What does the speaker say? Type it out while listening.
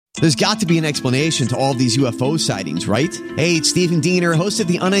There's got to be an explanation to all of these UFO sightings, right? Hey, it's Stephen Diener, host of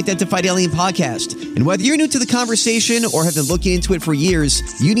the Unidentified Alien Podcast. And whether you're new to the conversation or have been looking into it for years,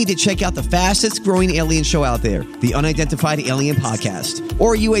 you need to check out the fastest growing alien show out there, the Unidentified Alien Podcast,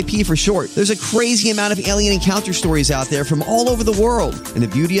 or UAP for short. There's a crazy amount of alien encounter stories out there from all over the world. And the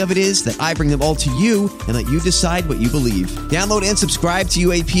beauty of it is that I bring them all to you and let you decide what you believe. Download and subscribe to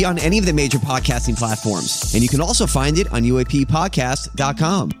UAP on any of the major podcasting platforms. And you can also find it on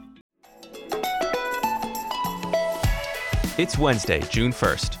UAPpodcast.com. It's Wednesday, June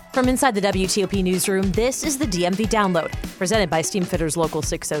 1st. From inside the WTOP newsroom, this is the DMV Download, presented by Steamfitters Local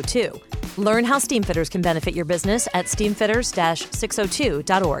 602. Learn how steamfitters can benefit your business at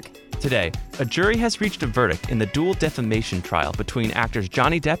steamfitters-602.org. Today, a jury has reached a verdict in the dual defamation trial between actors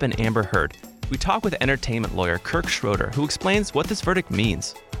Johnny Depp and Amber Heard. We talk with entertainment lawyer Kirk Schroeder, who explains what this verdict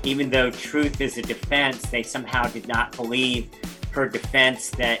means. Even though truth is a defense, they somehow did not believe her defense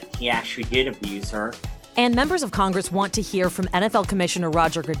that he actually did abuse her. And members of Congress want to hear from NFL Commissioner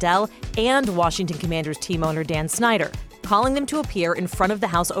Roger Goodell and Washington Commanders team owner Dan Snyder, calling them to appear in front of the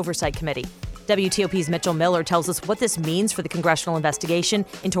House Oversight Committee. WTOP's Mitchell Miller tells us what this means for the congressional investigation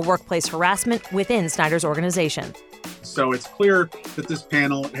into workplace harassment within Snyder's organization. So it's clear that this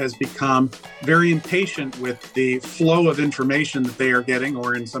panel has become very impatient with the flow of information that they are getting,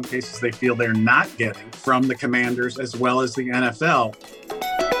 or in some cases they feel they're not getting, from the Commanders as well as the NFL.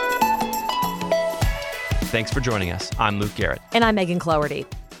 Thanks for joining us. I'm Luke Garrett. And I'm Megan Cloherty.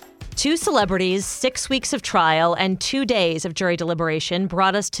 2 celebrities, 6 weeks of trial, and 2 days of jury deliberation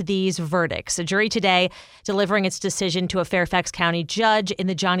brought us to these verdicts. A jury today delivering its decision to a Fairfax County judge in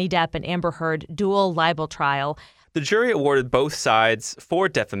the Johnny Depp and Amber Heard dual libel trial. The jury awarded both sides for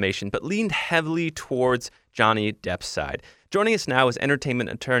defamation, but leaned heavily towards Johnny Depp's side. Joining us now is entertainment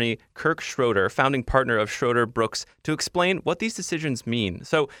attorney Kirk Schroeder, founding partner of Schroeder Brooks, to explain what these decisions mean.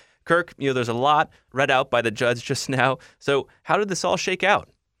 So, Kirk, there's a lot read out by the judge just now. So how did this all shake out?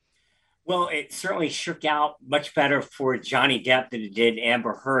 Well, it certainly shook out much better for Johnny Depp than it did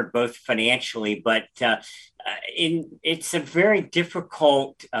Amber Heard, both financially. But it's a very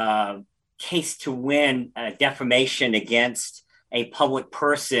difficult case to win defamation against a public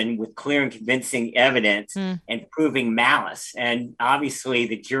person with clear and convincing evidence and proving malice. And obviously,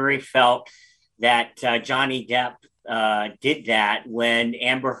 the jury felt that Johnny Depp did that when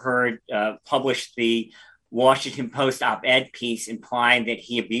Amber Heard published the Washington Post op-ed piece implying that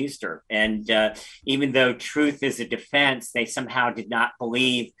he abused her. And even though truth is a defense, they somehow did not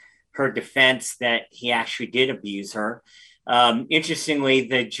believe her defense that he actually did abuse her. Interestingly,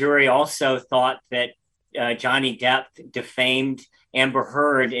 the jury also thought that Johnny Depp defamed Amber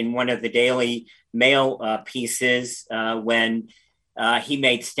Heard in one of the Daily Mail pieces when he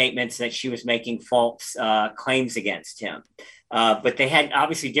made statements that she was making false claims against him. But they had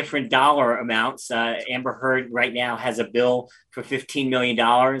obviously different dollar amounts. Amber Heard right now has a bill for $15 million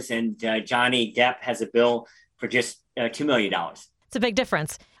and Johnny Depp has a bill for just $2 million. It's a big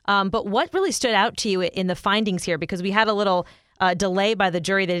difference. But what really stood out to you in the findings here? Because we had a little delay by the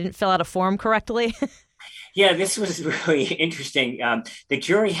jury. They didn't fill out a form correctly. Yeah, this was really interesting. The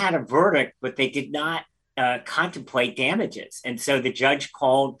jury had a verdict, but they did not contemplate damages. And so the judge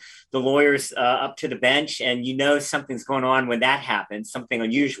called the lawyers up to the bench, and something's going on when that happens, something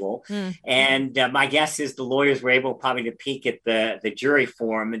unusual. And my guess is the lawyers were able probably to peek at the jury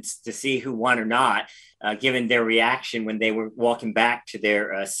form and to see who won or not, given their reaction when they were walking back to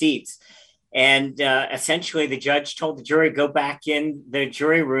their seats. And essentially, the judge told the jury, go back in the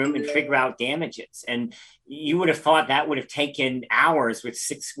jury room and figure out damages. And you would have thought that would have taken hours with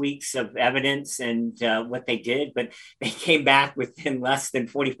 6 weeks of evidence and what they did. But they came back within less than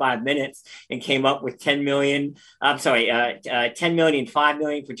 45 minutes and came up with 10 million, 5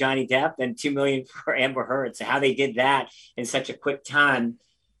 million for Johnny Depp and 2 million for Amber Heard. So how they did that in such a quick time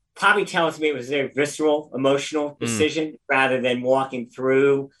probably tells me it was a very visceral, emotional decision rather than walking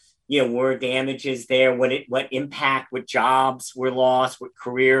through were damages there, what impact, what jobs were lost, what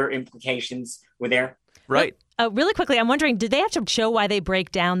career implications were there. Right. Really quickly, I'm wondering, did they have to show why they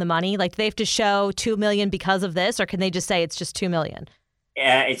break down the money? Like, do they have to show $2 million because of this, or can they just say it's just $2 million?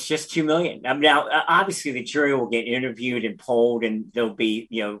 It's just $2 million. Now, obviously, the jury will get interviewed and polled, and there'll be,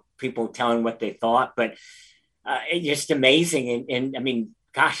 people telling what they thought. But it's just amazing. And I mean,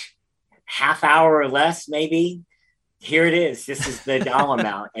 gosh, half hour or less, maybe. Here it is. This is the dollar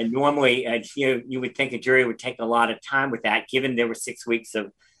amount. And normally, you would think a jury would take a lot of time with that, given there were 6 weeks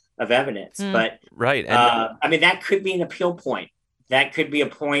of evidence. But right. And, that could be an appeal point. That could be a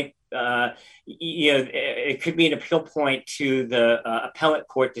point. It could be an appeal point to the appellate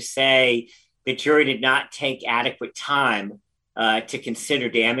court to say the jury did not take adequate time to consider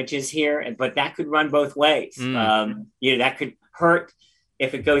damages here, but that could run both ways. That could hurt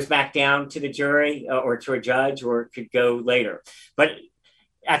if it goes back down to the jury or to a judge, or it could go later. But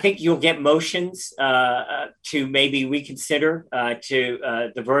I think you'll get motions to maybe reconsider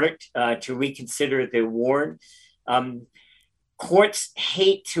the verdict, to reconsider the award. Courts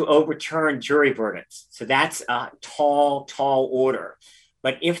hate to overturn jury verdicts, so that's a tall order.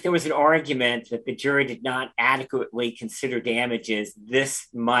 But if there was an argument that the jury did not adequately consider damages, this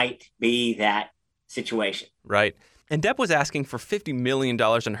might be that situation. Right. And Depp was asking for $50 million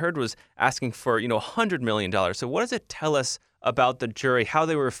and Heard was asking for, $100 million. So what does it tell us about the jury, how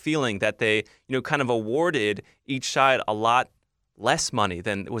they were feeling that they, kind of awarded each side a lot less money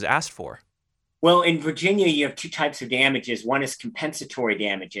than was asked for? Well, in Virginia, you have two types of damages. One is compensatory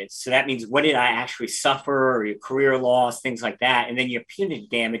damages. So that means what did I actually suffer, or your career loss, things like that. And then you have punitive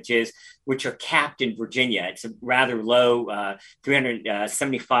damages, which are capped in Virginia. It's a rather low,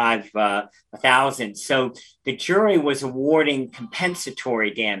 $375,000. So the jury was awarding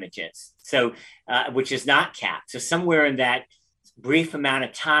compensatory damages, which is not capped. So somewhere in that brief amount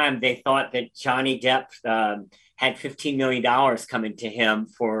of time, they thought that Johnny Depp had $15 million coming to him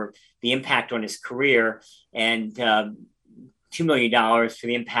for the impact on his career, and $2 million for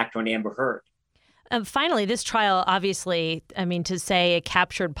the impact on Amber Heard. Finally, this trial, obviously, to say it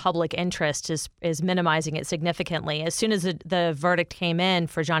captured public interest is minimizing it significantly. As soon as the verdict came in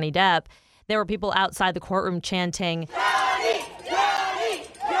for Johnny Depp, there were people outside the courtroom chanting, Johnny, Johnny,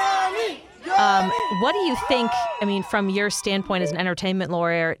 Johnny, Johnny. What do you think, from your standpoint as an entertainment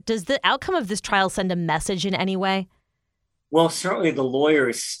lawyer, does the outcome of this trial send a message in any way? Well, certainly the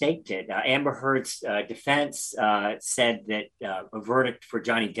lawyers staked it. Amber Heard's defense said that a verdict for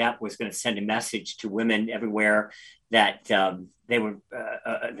Johnny Depp was going to send a message to women everywhere that they were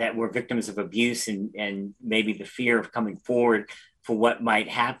victims of abuse, and maybe the fear of coming forward for what might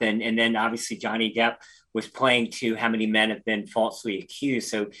happen. And then obviously Johnny Depp was playing to how many men have been falsely accused.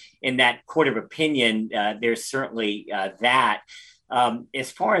 So in that court of opinion, there's certainly that.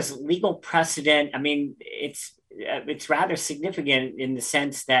 As far as legal precedent, it's rather significant in the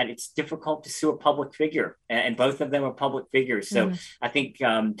sense that it's difficult to sue a public figure, and both of them are public figures. So I think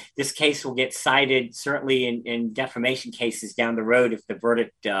this case will get cited certainly in defamation cases down the road if the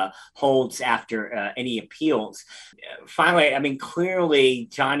verdict holds after any appeals. Finally, clearly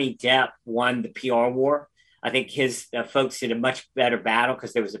Johnny Depp won the PR war. I think his folks did a much better battle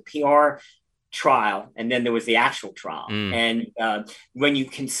because there was a PR trial and then there was the actual trial. And when you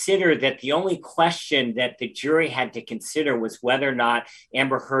consider that the only question that the jury had to consider was whether or not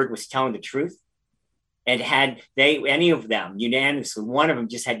Amber Heard was telling the truth, and had any of them unanimously, one of them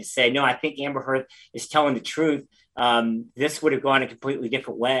just had to say, no, I think Amber Heard is telling the truth, this would have gone a completely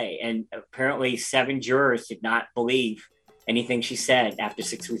different way. And apparently 7 jurors did not believe anything she said after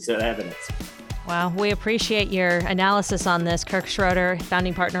 6 weeks of evidence. Wow, we appreciate your analysis on this. Kirk Schroeder,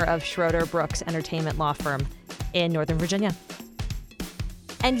 founding partner of Schroeder Brooks Entertainment Law Firm in Northern Virginia.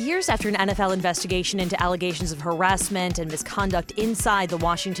 And years after an NFL investigation into allegations of harassment and misconduct inside the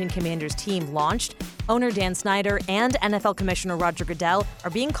Washington Commanders team launched, owner Dan Snyder and NFL Commissioner Roger Goodell are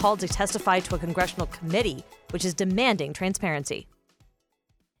being called to testify to a congressional committee, which is demanding transparency.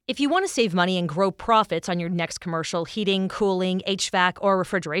 If you want to save money and grow profits on your next commercial, heating, cooling, HVAC, or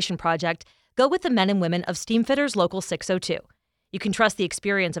refrigeration project, go with the men and women of Steamfitters Local 602. You can trust the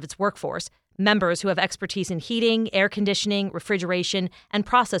experience of its workforce, members who have expertise in heating, air conditioning, refrigeration, and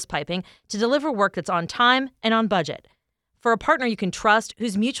process piping to deliver work that's on time and on budget. For a partner you can trust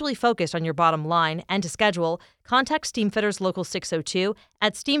who's mutually focused on your bottom line and to schedule, contact Steamfitters Local 602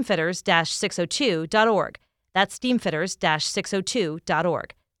 at steamfitters-602.org. That's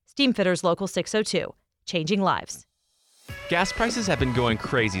steamfitters-602.org. Steamfitters Local 602, changing lives. Gas prices have been going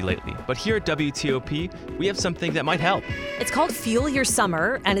crazy lately, but here at WTOP, we have something that might help. It's called Fuel Your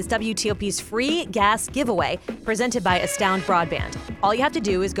Summer, and it's WTOP's free gas giveaway presented by Astound Broadband. All you have to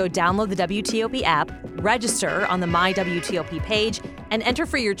do is go download the WTOP app, register on the My WTOP page, and enter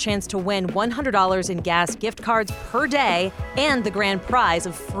for your chance to win $100 in gas gift cards per day and the grand prize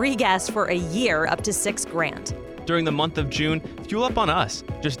of free gas for a year up to $6,000. During the month of June, fuel up on us.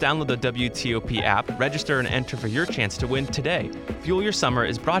 Just download the WTOP app, register, and enter for your chance to win today. Fuel Your Summer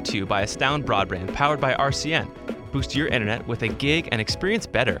is brought to you by Astound Broadband, powered by RCN. Boost your internet with a gig and experience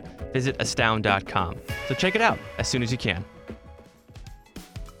better. Visit astound.com. So check it out as soon as you can.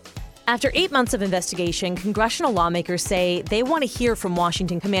 After 8 months of investigation, congressional lawmakers say they want to hear from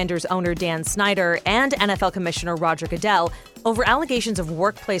Washington Commanders owner Dan Snyder and NFL Commissioner Roger Goodell over allegations of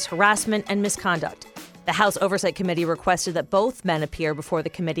workplace harassment and misconduct. The House Oversight Committee requested that both men appear before the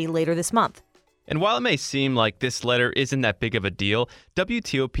committee later this month. And while it may seem like this letter isn't that big of a deal,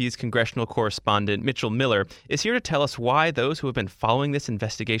 WTOP's congressional correspondent Mitchell Miller is here to tell us why those who have been following this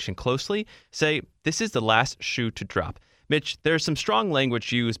investigation closely say this is the last shoe to drop. Mitch, there's some strong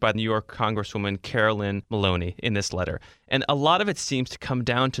language used by New York Congresswoman Carolyn Maloney in this letter, and a lot of it seems to come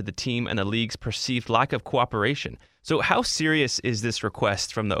down to the team and the league's perceived lack of cooperation. So how serious is this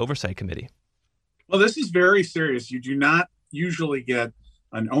request from the Oversight Committee? Well, this is very serious. You do not usually get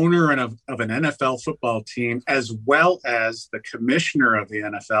an owner of an NFL football team, as well as the commissioner of the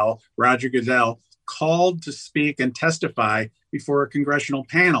NFL, Roger Goodell, called to speak and testify before a congressional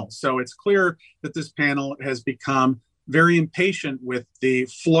panel. So it's clear that this panel has become very impatient with the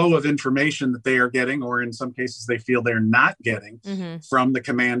flow of information that they are getting, or in some cases they feel they're not getting from the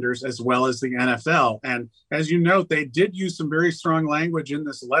Commanders as well as the NFL. And as you note, they did use some very strong language in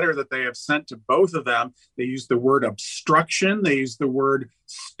this letter that they have sent to both of them. They used the word obstruction. They used the word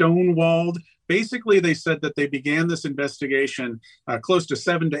stonewalled. Basically, they said that they began this investigation close to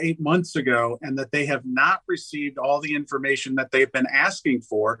 7 to 8 months ago, and that they have not received all the information that they've been asking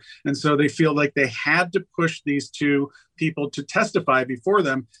for. And so they feel like they had to push these two people to testify before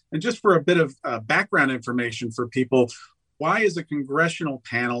them. And just for a bit of background information for people, why is a congressional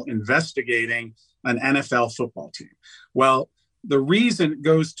panel investigating an NFL football team? Well, the reason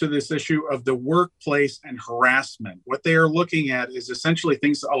goes to this issue of the workplace and harassment. What they are looking at is essentially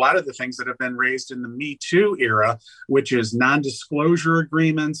a lot of the things that have been raised in the Me Too era, which is non-disclosure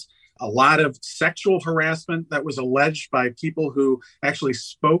agreements, a lot of sexual harassment that was alleged by people who actually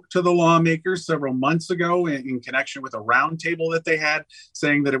spoke to the lawmakers several months ago in connection with a roundtable that they had,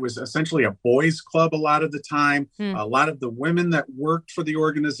 saying that it was essentially a boys' club a lot of the time. A lot of the women that worked for the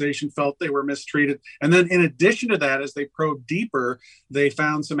organization felt they were mistreated. And then in addition to that, as they probed deeper, they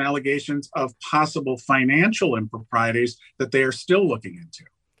found some allegations of possible financial improprieties that they are still looking into.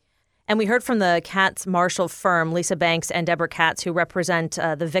 And we heard from the Katz Marshall firm, Lisa Banks and Deborah Katz, who represent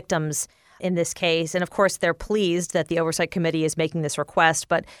the victims in this case. And of course, they're pleased that the Oversight Committee is making this request.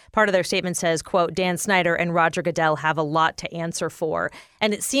 But part of their statement says, quote, Dan Snyder and Roger Goodell have a lot to answer for.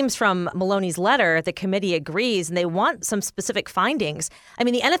 And it seems from Maloney's letter, the committee agrees and they want some specific findings. I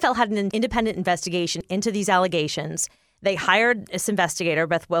mean, the NFL had an independent investigation into these allegations. They hired this investigator,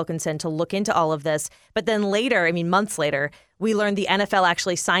 Beth Wilkinson, to look into all of this. But then later, months later, we learned the NFL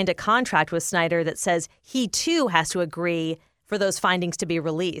actually signed a contract with Snyder that says he, too, has to agree for those findings to be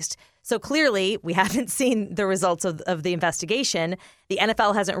released. So clearly, we haven't seen the results of the investigation. The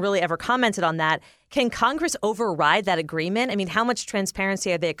NFL hasn't really ever commented on that. Can Congress override that agreement? How much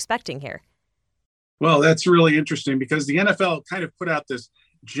transparency are they expecting here? Well, that's really interesting because the NFL kind of put out this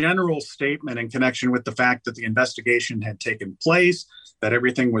general statement in connection with the fact that the investigation had taken place, that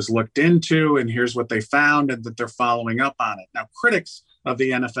everything was looked into, and here's what they found, and that they're following up on it. Now, critics of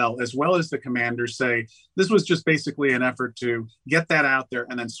the NFL, as well as the Commanders, say this was just basically an effort to get that out there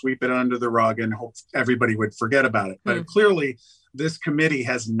and then sweep it under the rug and hope everybody would forget about it. But clearly, this committee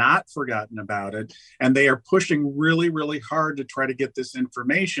has not forgotten about it, and they are pushing really, really hard to try to get this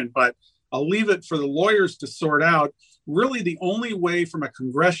information. But I'll leave it for the lawyers to sort out. Really, the only way from a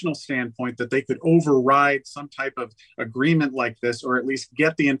congressional standpoint that they could override some type of agreement like this, or at least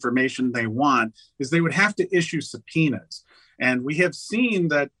get the information they want, is they would have to issue subpoenas. And we have seen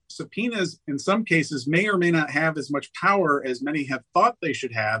that subpoenas, in some cases, may or may not have as much power as many have thought they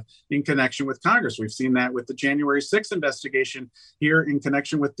should have in connection with Congress. We've seen that with the January 6th investigation here in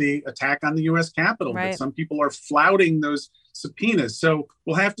connection with the attack on the U.S. Capitol. Right. That some people are flouting those subpoenas. So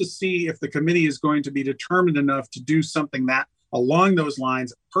we'll have to see if the committee is going to be determined enough to do something that along those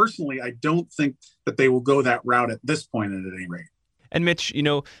lines. Personally, I don't think that they will go that route at this point, at any rate. And Mitch,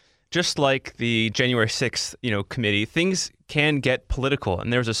 just like the January 6th, committee, things can get political.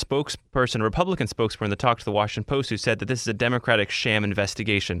 And there's a spokesperson, a Republican spokesperson that talked to the Washington Post who said that this is a Democratic sham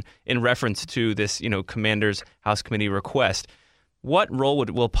investigation in reference to this, Commander's House Committee request. What role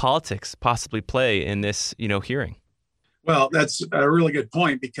will politics possibly play in this, hearing? Well, that's a really good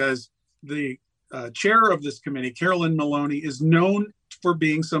point because the chair of this committee, Carolyn Maloney, is known for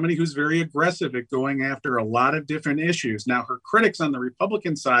being somebody who's very aggressive at going after a lot of different issues. Now, her critics on the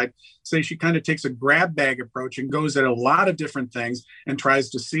Republican side say she kind of takes a grab bag approach and goes at a lot of different things and tries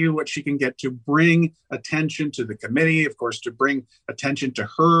to see what she can get to bring attention to the committee, of course, to bring attention to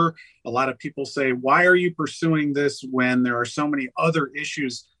her. A lot of people say, why are you pursuing this when there are so many other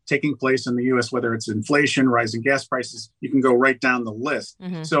issues taking place in the U.S., whether it's inflation, rising gas prices? You can go right down the list.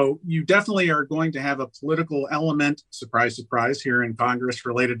 So you definitely are going to have a political element, surprise, surprise, here in Congress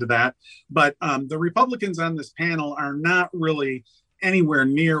related to that. But the Republicans on this panel are not really anywhere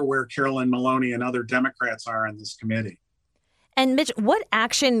near where Carolyn Maloney and other Democrats are in this committee. And Mitch, what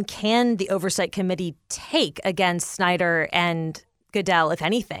action can the Oversight Committee take against Snyder and Goodell, if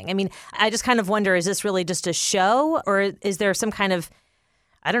anything? I mean, I just kind of wonder, is this really just a show, or is there some kind of,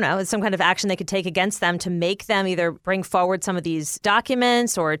 I don't know, some kind of action they could take against them to make them either bring forward some of these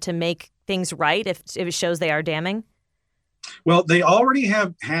documents or to make things right if it shows they are damning? Well, they already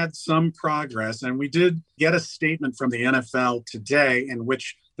have had some progress, and we did get a statement from the NFL today in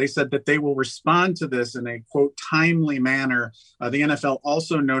which they said that they will respond to this in a, quote, timely manner. The NFL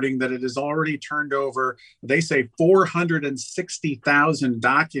also noting that it has already turned over, they say, 460,000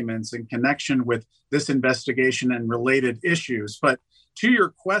 documents in connection with this investigation and related issues. But to your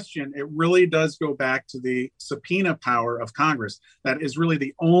question, it really does go back to the subpoena power of Congress. That is really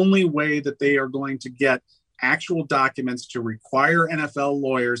the only way that they are going to get actual documents to require NFL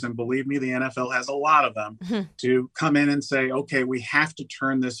lawyers, and believe me, the NFL has a lot of them, to come in and say, okay, we have to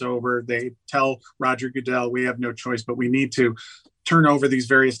turn this over. They tell Roger Goodell, we have no choice, but we need to turn over these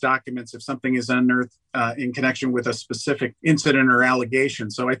various documents if something is unearthed in connection with a specific incident or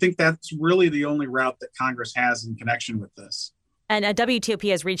allegation. So I think that's really the only route that Congress has in connection with this. And WTOP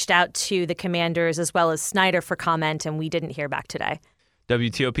has reached out to the commanders as well as Snyder for comment, and we didn't hear back today.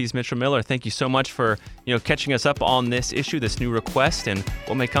 WTOP's Mitchell Miller, thank you so much for catching us up on this issue, this new request, and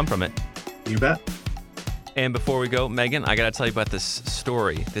what may come from it. You bet. And before we go, Megan, I got to tell you about this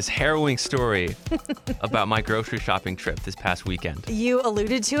story, this harrowing story about my grocery shopping trip this past weekend. You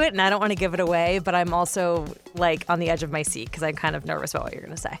alluded to it, and I don't want to give it away, but I'm also on the edge of my seat because I'm kind of nervous about what you're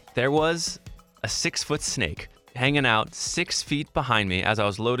going to say. There was a 6-foot snake hanging out 6 feet behind me as I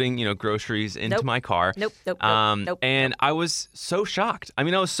was loading, groceries into my car. Nope. And I was so shocked. I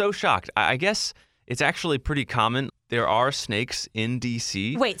was so shocked. I guess it's actually pretty common. There are snakes in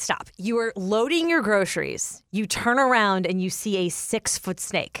D.C. Wait, stop. You were loading your groceries. You turn around and you see a 6-foot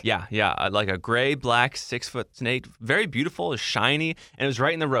snake. Yeah. Like a gray, black 6-foot snake. Very beautiful, shiny. And it was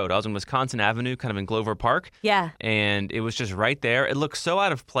right in the road. I was on Wisconsin Avenue, kind of in Glover Park. Yeah. And it was just right there. It looked so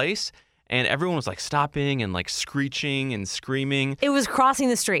out of place. And everyone was stopping and screeching and screaming. It was crossing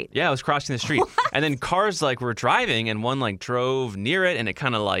the street. Yeah, it was crossing the street. What? And then cars were driving, and one drove near it, and it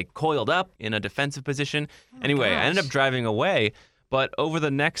kind of coiled up in a defensive position. Anyway, I ended up driving away. But over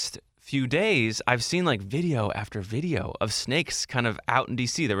the next few days, I've seen video after video of snakes kind of out in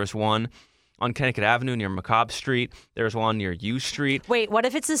D.C. There was one on Connecticut Avenue near McCobb Street. There's one near U Street. Wait, what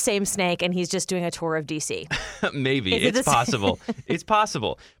if it's the same snake and he's just doing a tour of D.C.? Maybe. It's possible. It's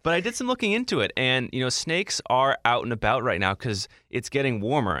possible. But I did some looking into it. And, snakes are out and about right now because it's getting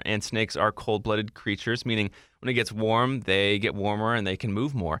warmer. And snakes are cold-blooded creatures, meaning when it gets warm, they get warmer and they can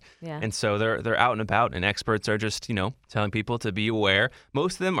move more. Yeah. And so they're out and about. And experts are just, telling people to be aware.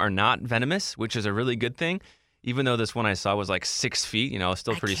 Most of them are not venomous, which is a really good thing. Even though this one I saw was 6 feet, I was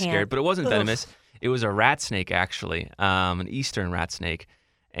still pretty scared. But it wasn't venomous. It was a rat snake, actually, an eastern rat snake.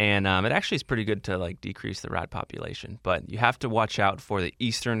 And it actually is pretty good to decrease the rat population. But you have to watch out for the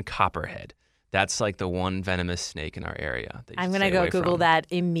eastern copperhead. That's the one venomous snake in our area. I'm going to go Google that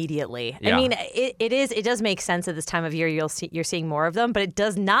immediately. Yeah. It does make sense at this time of year you're seeing more of them. But it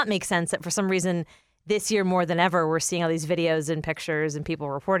does not make sense that for some reason this year more than ever, we're seeing all these videos and pictures and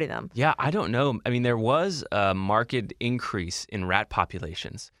people reporting them. Yeah, I don't know. there was a marked increase in rat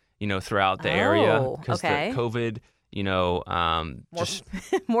populations, throughout the area because the COVID,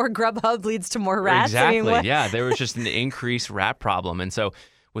 more Grubhub leads to more rats. Exactly. Yeah, there was just an increased rat problem. And so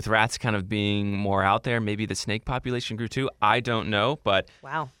with rats kind of being more out there, maybe the snake population grew too. I don't know, but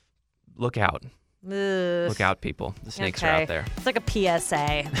wow, look out. Ugh. Look out, people. The snakes are out there. It's like a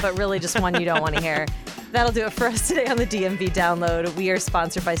PSA, but really just one you don't want to hear. That'll do it for us today on the DMV Download. We are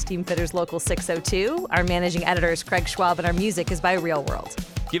sponsored by Steam Fitters Local 602. Our managing editor is Craig Schwab, and our music is by Real World.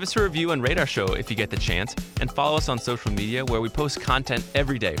 Give us a review and rate our show if you get the chance, and follow us on social media where we post content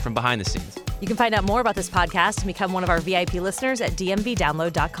every day from behind the scenes. You can find out more about this podcast and become one of our VIP listeners at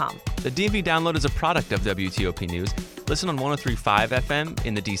dmvdownload.com. The DMV Download is a product of WTOP News. Listen on 103.5 FM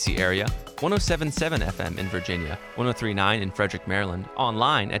in the D.C. area, 107.7 FM in Virginia, 103.9 in Frederick, Maryland,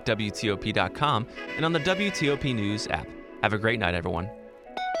 online at WTOP.com, and on the WTOP News app. Have a great night, everyone.